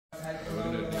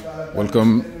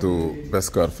Welcome to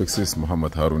Best Car Fixes,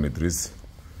 Muhammad Harun Idris,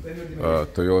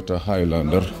 Toyota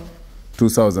Highlander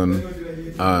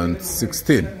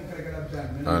 2016.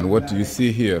 And what you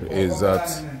see here is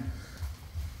that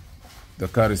the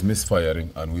car is misfiring,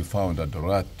 and we found that the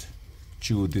rat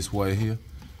chewed this wire here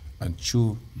and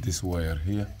chewed this wire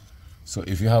here. So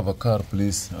if you have a car,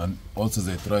 please, and also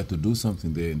they try to do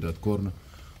something there in that corner,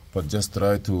 but just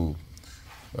try to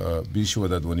be sure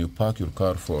that when you park your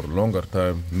car for a longer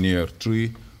time near a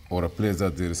tree or a place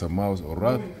that there is a mouse or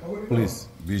rat, please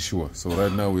be sure. So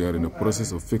right now we are in the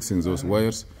process of fixing those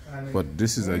wires, but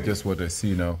this is just what I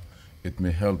see now. It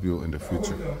may help you in the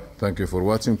future. Thank you for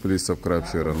watching. Please subscribe,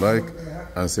 share, and like,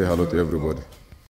 and say hello to everybody.